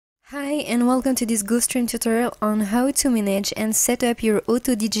Hi and welcome to this GO-STREAM tutorial on how to manage and set up your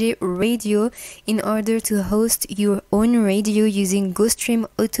AutoDJ radio in order to host your own radio using GO-STREAM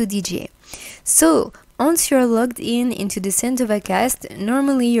AutoDJ. So once you're logged into the CentovaCast,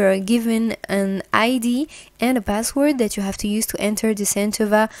 normally you're given an ID and a password that you have to use to enter the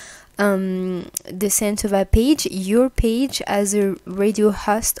Centova page, your page as a radio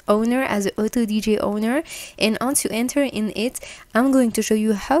host owner, as an AutoDJ owner. And once you enter in it, I'm going to show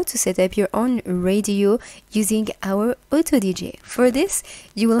you how to set up your own radio using our AutoDJ. For this,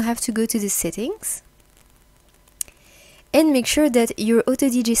 you will have to go to the settings and make sure that your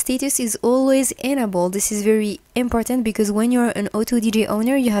AutoDJ status is always enabled. This is very important because when you're an AutoDJ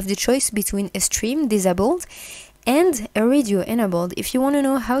owner, you have the choice between a stream disabled and a radio enabled. If you want to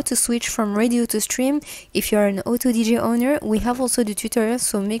know how to switch from radio to stream, if you're an AutoDJ owner, we have also the tutorial,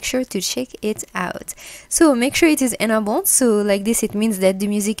 so make sure to check it out. So make sure it is enabled. So like this, it means that the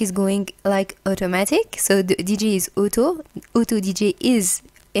music is going like automatic. So the DJ is AutoDJ is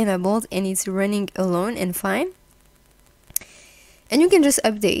enabled and it's running alone and fine. And you can just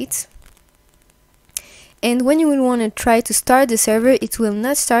update. And when you will want to try to start the server, it will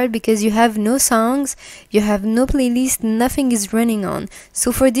not start because you have no songs, you have no playlist, nothing is running on.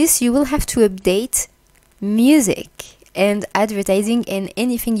 So for this, you will have to update music and advertising and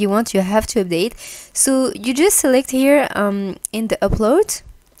anything you want, you have to update. So you just select here in the upload.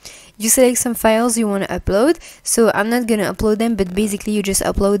 You select some files you want to upload. So I'm not gonna upload them, but basically you just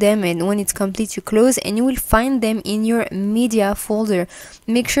upload them, and when it's complete you close, and you will find them in your media folder.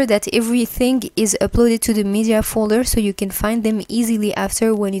 Make sure that everything is uploaded to the media folder so you can find them easily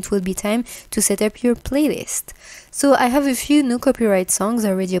after when it will be time to set up your playlist. So I have a few no copyright songs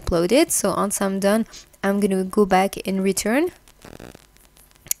already uploaded, so once I'm done, I'm gonna go back and return.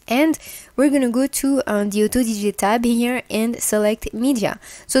 And we're gonna go to the AutoDJ tab here and select media.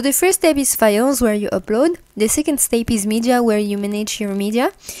 So the first step is files, where you upload. The second step is media, where you manage your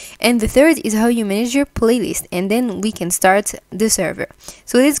media. And the third is how you manage your playlist. And then we can start the server.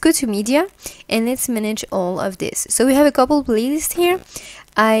 So let's go to media and let's manage all of this. So we have a couple playlists here.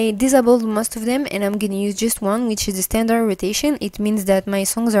 I disabled most of them and I'm gonna use just one, which is the standard rotation. It means that my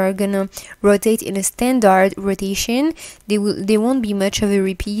songs are gonna rotate in a standard rotation. They won't be much of a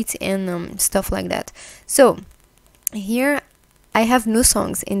repeat and stuff like that. So here I have no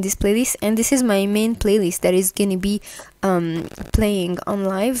songs in this playlist, and this is my main playlist that is gonna be playing on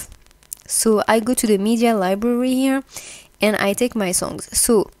live. So I go to the media library here and I take my songs.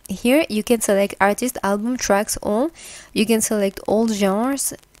 So here you can select artist, album, tracks, all. You can select all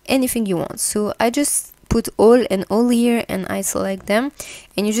genres, anything you want. So I just put all and all here and I select them,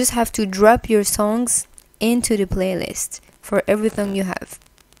 and you just have to drop your songs into the playlist for everything you have.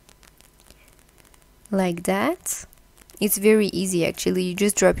 Like that. It's very easy actually. You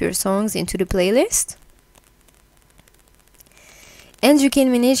just drop your songs into the playlist. And you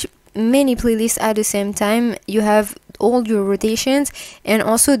can manage many playlists at the same time. You have all your rotations, and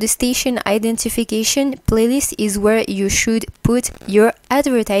also the station identification playlist is where you should put your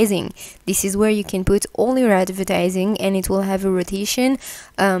advertising. This is where you can put all your advertising, and it will have a rotation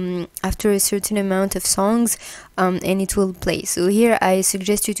after a certain amount of songs, and it will play. So here I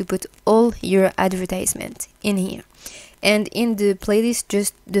suggest you to put all your advertisement in here. And in the playlist,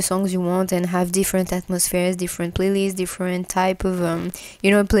 just the songs you want, and have different atmospheres, different playlists, different type of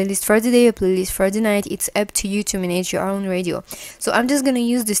playlist for the day, a playlist for the night. It's up to you to manage your own radio. So I'm just gonna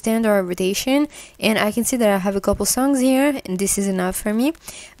use the standard rotation, and I can see that I have a couple songs here, and this is enough for me.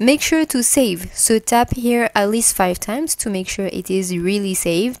 Make sure to save. So tap here at least 5 times to make sure it is really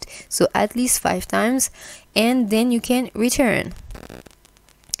saved. So at least 5 times, and then you can return.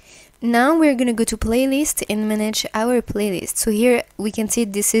 Now we're gonna go to playlist and manage our playlist. So here we can see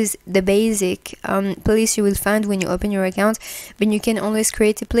this is the basic playlist you will find when you open your account, but you can always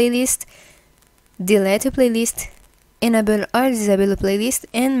create a playlist, delete a playlist, enable or disable a playlist,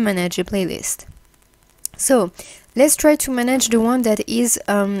 and manage a playlist. So let's try to manage the one that is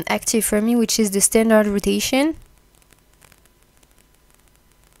active for me, which is the standard rotation.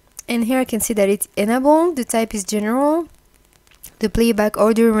 And here I can see that it's enabled. The type is general. The playback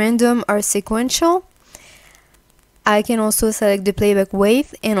order random or sequential. I can also select the playback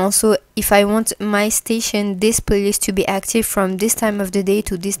wave, and also if I want my station, this playlist, to be active from this time of the day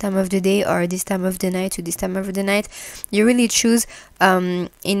to this time of the day, or this time of the night to this time of the night. You really choose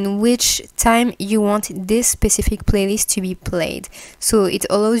in which time you want this specific playlist to be played. So it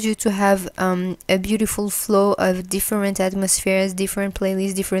allows you to have a beautiful flow of different atmospheres, different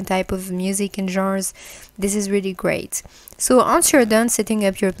playlists, different type of music and genres. This is really great. So once you're done setting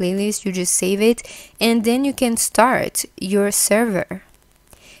up your playlist, you just save it, and then you can start your server.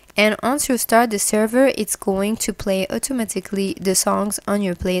 and once you start the server, it's going to play automatically the songs on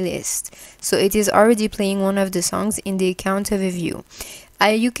your playlist. So it is already playing one of the songs in the account overview.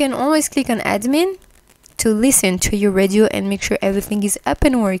 You can always click on admin to listen to your radio and make sure everything is up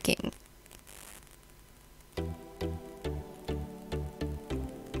and working.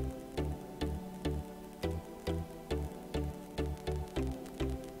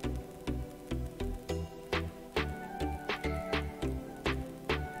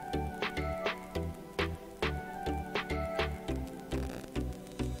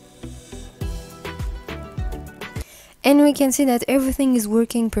 And we can see that everything is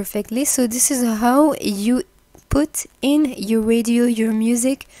working perfectly. So this is how you put in your radio, your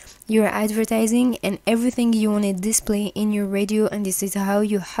music, your advertising, and everything you want to display in your radio, and this is how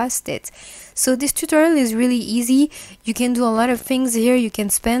you host it. So this tutorial is really easy. You can do a lot of things here. You can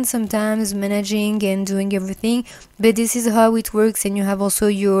spend some time managing and doing everything, but this is how it works. And you have also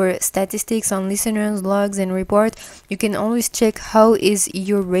your statistics on listeners, logs, and report. You can always check how is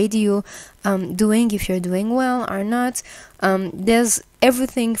your radio doing, if you're doing well or not. There's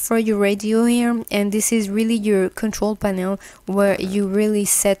everything for your radio here, and this is really your control panel where you really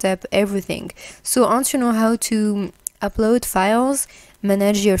set up everything. So once you know how to upload files,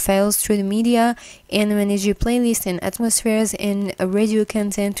 manage your files through the media, and manage your playlist and atmospheres and radio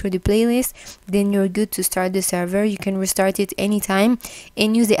content through the playlist, then you're good to start the server. You can restart it anytime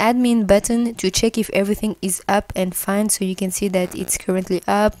and use the admin button to check if everything is up and fine. So you can see that it's currently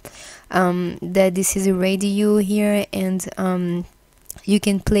up, that this is a radio here, and you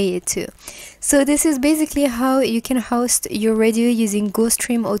can play it too. So this is basically how you can host your radio using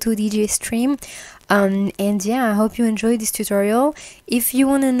GO-STREAM AutoDJ Stream. And yeah, I hope you enjoyed this tutorial. If you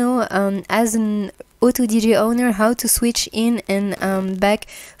want to know as an AutoDJ owner how to switch in and back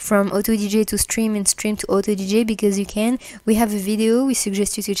from AutoDJ to Stream and Stream to AutoDJ, because you can, we have a video, we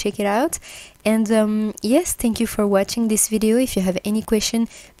suggest you to check it out. And yes, thank you for watching this video. If you have any question,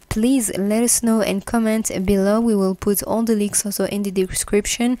 please let us know and comment below. We will put all the links also in the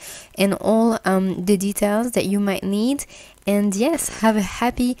description and all the details that you might need. And yes, have a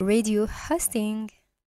happy radio hosting.